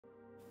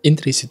In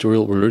today's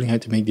tutorial, we're learning how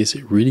to make this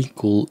really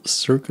cool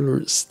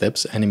circular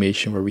steps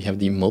animation where we have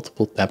the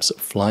multiple tabs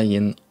fly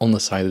in on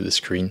the side of the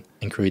screen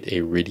and create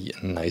a really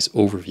nice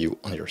overview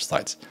on your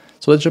slides.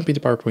 So let's jump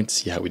into PowerPoint to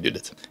see how we did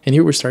it. And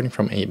here we're starting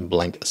from a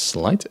blank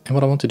slide. And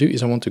what I want to do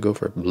is I want to go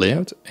for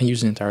layout and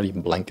use an entirely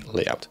blank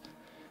layout.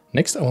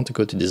 Next, I want to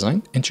go to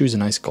design and choose a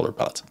nice color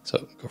palette.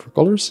 So go for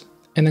colors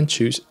and then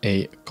choose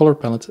a color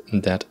palette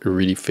that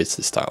really fits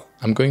the style.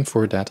 I'm going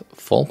for that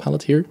fall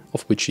palette here,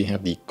 of which you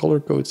have the color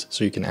codes,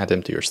 so you can add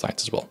them to your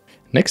slides as well.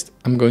 Next,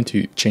 I'm going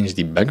to change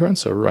the background,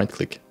 so right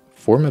click,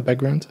 format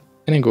background,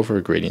 and then go for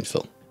a gradient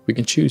fill. We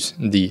can choose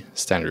the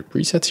standard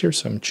presets here,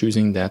 so I'm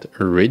choosing that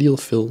radial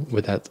fill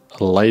with that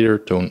lighter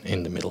tone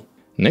in the middle.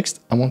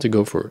 Next, I want to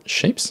go for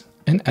shapes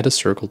and add a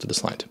circle to the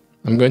slide.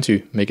 I'm going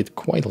to make it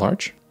quite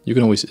large. You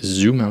can always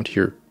zoom out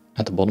here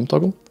at the bottom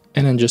toggle,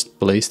 and then just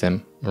place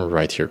them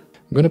right here.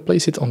 I'm going to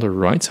place it on the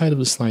right side of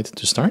the slide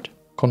to start,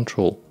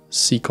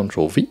 Ctrl-C,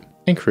 Ctrl-V,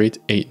 and create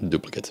a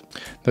duplicate.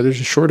 Now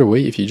there's a shorter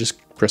way. If you just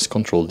press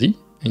Ctrl-D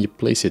and you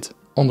place it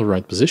on the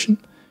right position,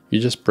 you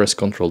just press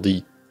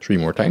Ctrl-D 3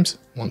 more times,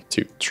 1,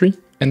 2, 3,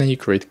 and then you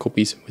create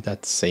copies with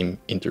that same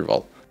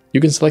interval. You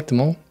can select them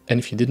all, and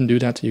if you didn't do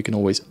that, you can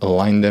always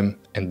align them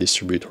and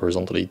distribute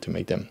horizontally to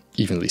make them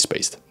evenly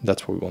spaced.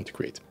 That's what we want to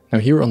create. Now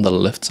here on the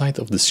left side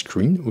of the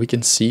screen, we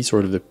can see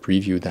sort of the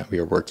preview that we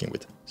are working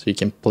with. So you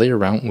can play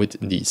around with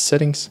the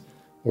settings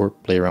or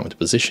play around with the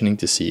positioning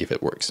to see if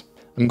it works.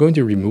 I'm going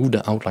to remove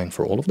the outline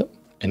for all of them.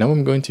 And now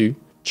I'm going to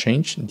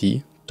change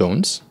the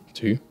tones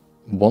to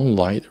one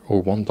light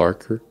or one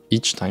darker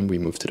each time we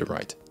move to the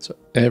right. So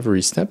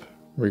every step,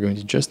 we're going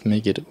to just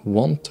make it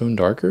one tone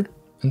darker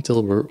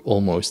until we're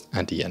almost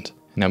at the end.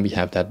 And now we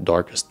have that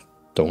darkest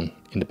tone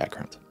in the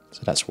background.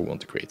 So that's what we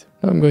want to create.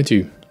 Now I'm going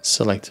to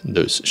select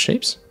those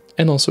shapes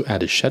and also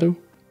add a shadow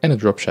and a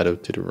drop shadow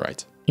to the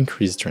right.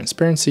 Increase the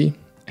transparency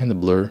and the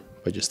blur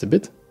by just a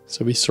bit.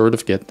 So we sort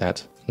of get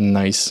that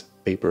nice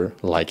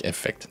paper-like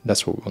effect.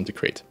 That's what we want to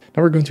create.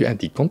 Now we're going to add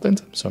the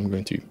content. So I'm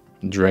going to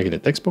drag in a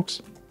text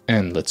box.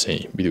 And let's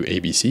say we do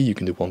ABC, you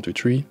can do 1, 2,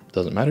 3,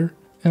 doesn't matter.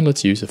 And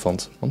let's use the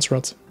font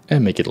Montserrat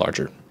and make it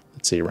larger.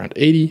 Let's say around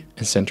 80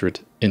 and center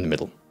it in the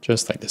middle,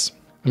 just like this.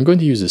 I'm going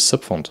to use a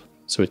subfont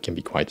so it can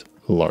be quite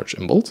large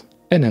and bold.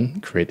 And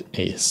then create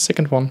a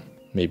second one,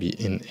 maybe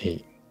in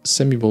a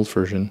semi-bold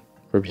version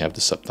where we have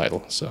the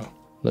subtitle. So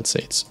let's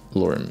say it's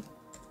Lorem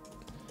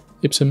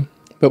Ipsum,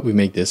 but we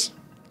make this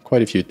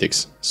quite a few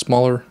ticks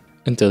smaller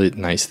until it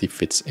nicely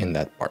fits in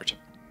that part.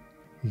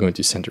 I'm going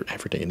to center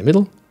everything in the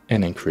middle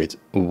and then create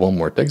one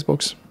more text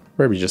box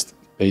where we just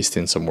paste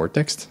in some more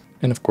text.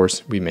 And of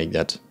course we make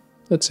that,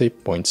 let's say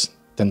points,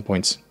 10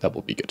 points, that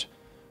will be good.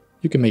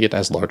 You can make it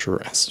as large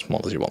or as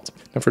small as you want.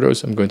 Now for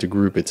those, I'm going to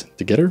group it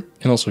together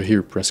and also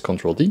here press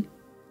Ctrl-D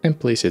and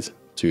place it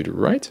to the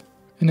right.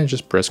 And then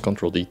just press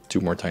Ctrl-D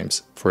 2 more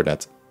times for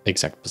that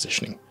exact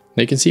positioning.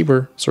 Now you can see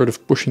we're sort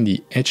of pushing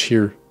the edge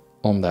here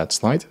on that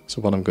slide.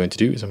 So what I'm going to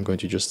do is I'm going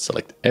to just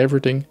select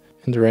everything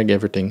and drag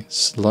everything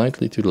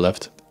slightly to the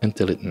left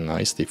until it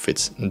nicely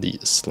fits the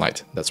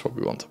slide. That's what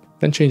we want.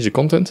 Then change the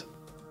content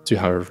to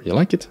however you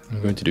like it.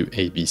 I'm going to do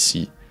A, B,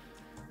 C,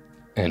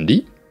 and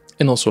D.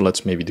 And also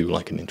let's maybe do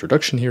like an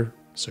introduction here.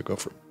 So go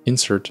for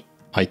insert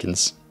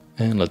icons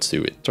and let's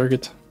do it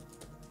target.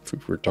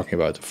 If we're talking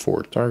about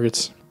 4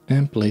 targets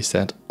and place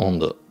that on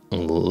the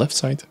left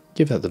side,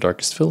 give that the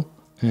darkest fill.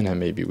 And then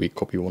maybe we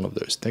copy one of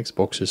those text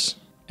boxes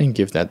and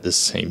give that the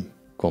same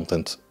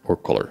content or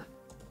color.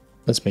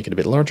 Let's make it a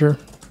bit larger.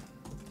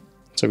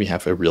 So we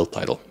have a real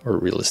title or a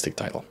realistic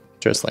title,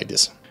 just like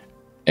this.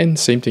 And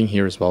same thing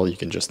here as well. You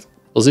can just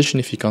position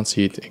if you can't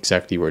see it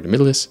exactly where the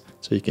middle is.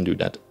 So you can do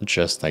that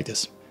just like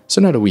this. So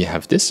now that we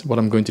have this, what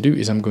I'm going to do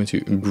is I'm going to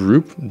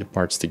group the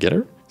parts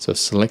together. So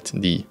select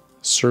the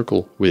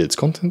circle with its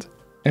content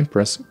and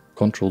press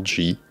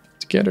Ctrl-G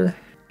together.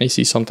 And you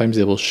see sometimes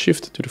they will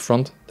shift to the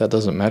front. That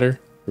doesn't matter.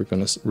 We're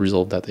going to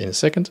resolve that in a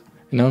second.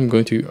 And now I'm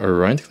going to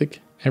right click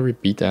and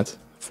repeat that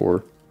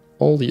for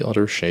all the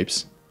other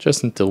shapes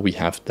just until we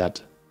have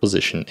that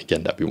position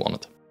again that we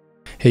wanted.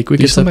 Hey, quick,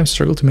 you sometimes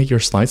struggle to make your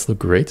slides look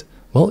great?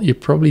 Well, you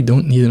probably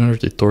don't need another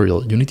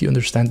tutorial. You need to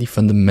understand the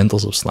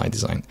fundamentals of slide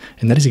design.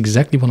 And that is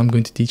exactly what I'm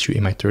going to teach you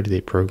in my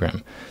 30-day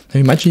program. Now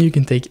imagine you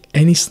can take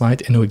any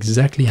slide and know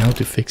exactly how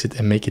to fix it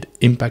and make it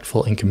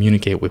impactful and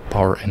communicate with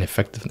power and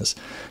effectiveness.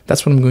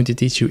 That's what I'm going to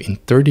teach you in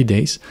 30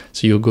 days.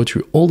 So you'll go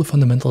through all the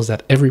fundamentals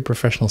that every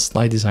professional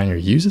slide designer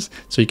uses,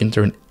 so you can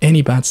turn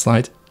any bad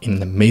slide in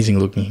an amazing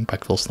looking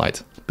impactful slide.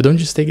 But don't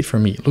just take it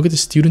from me. Look at the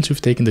students who've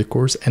taken the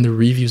course and the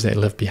reviews they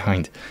left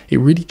behind. It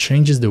really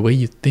changes the way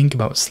you think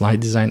about slide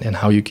design and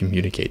how you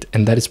communicate.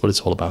 And that is what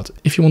it's all about.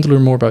 If you want to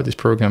learn more about this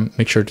program,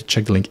 make sure to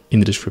check the link in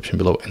the description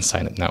below and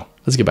sign up now.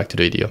 Let's get back to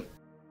the video.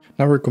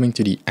 Now we're coming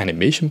to the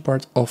animation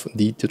part of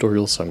the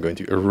tutorial. So I'm going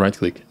to right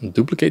click and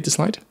duplicate the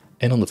slide.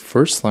 And on the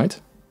first slide,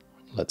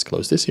 let's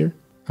close this here.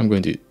 I'm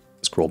going to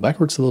scroll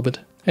backwards a little bit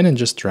and then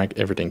just drag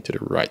everything to the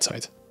right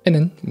side. And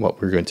then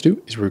what we're going to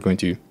do is we're going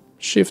to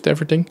shift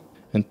everything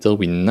until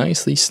we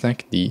nicely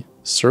stack the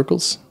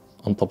circles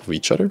on top of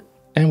each other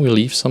and we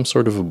leave some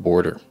sort of a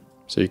border.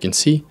 So you can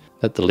see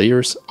that the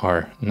layers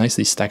are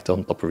nicely stacked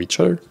on top of each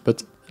other,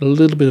 but a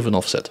little bit of an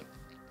offset.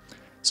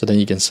 So then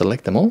you can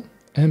select them all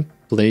and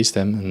place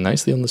them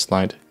nicely on the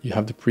slide. You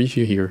have the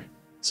preview here.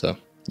 So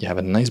you have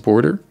a nice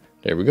border.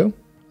 There we go.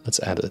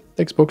 Let's add a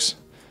text box.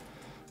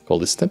 Call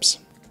this steps.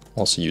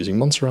 Also using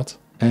Montserrat,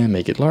 and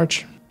make it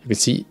large. You can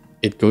see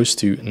it goes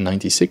to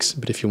 96,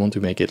 but if you want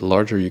to make it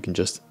larger, you can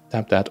just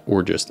tap that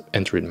or just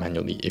enter it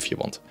manually if you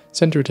want.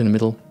 Center it in the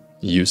middle.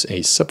 Use a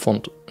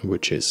subfont,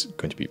 which is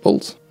going to be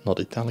bold, not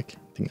italic.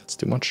 I think that's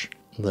too much.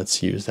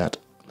 Let's use that.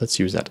 Let's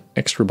use that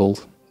extra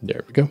bold.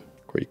 There we go.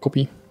 Create a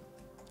copy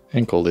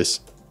and call this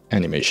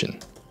animation.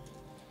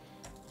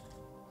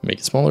 Make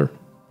it smaller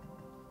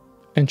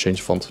and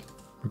change font.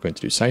 We're going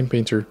to do Sign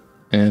Painter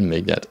and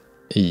make that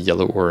a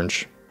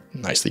yellow-orange,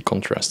 nicely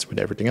contrast with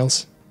everything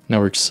else.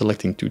 Now we're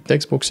selecting two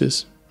text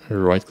boxes,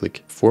 right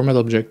click Format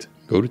Object,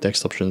 go to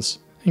Text Options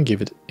and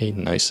give it a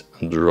nice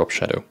drop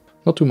shadow.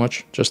 Not too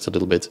much, just a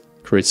little bit,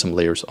 create some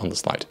layers on the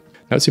slide.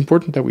 Now it's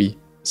important that we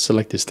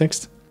select this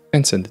text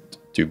and send it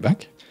to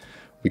back.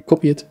 We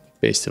copy it,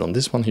 paste it on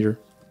this one here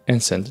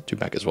and send it to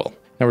back as well.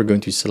 Now we're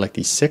going to select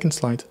the second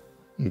slide,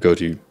 go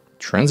to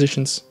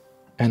Transitions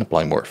and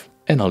apply Morph.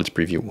 And now let's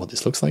preview what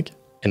this looks like.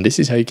 And this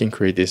is how you can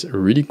create this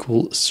really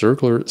cool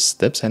circular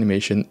steps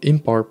animation in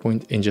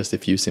PowerPoint in just a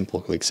few simple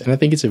clicks. And I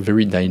think it's a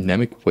very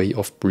dynamic way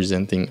of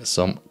presenting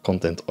some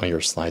content on your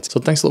slides. So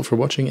thanks a lot for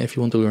watching. If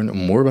you want to learn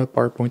more about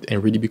PowerPoint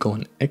and really become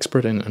an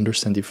expert and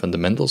understand the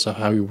fundamentals of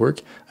how you work,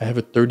 I have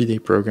a 30-day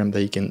program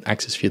that you can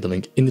access via the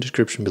link in the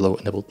description below,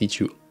 and that will teach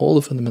you all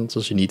the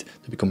fundamentals you need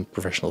to become a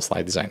professional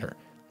slide designer.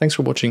 Thanks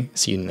for watching.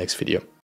 See you in the next video.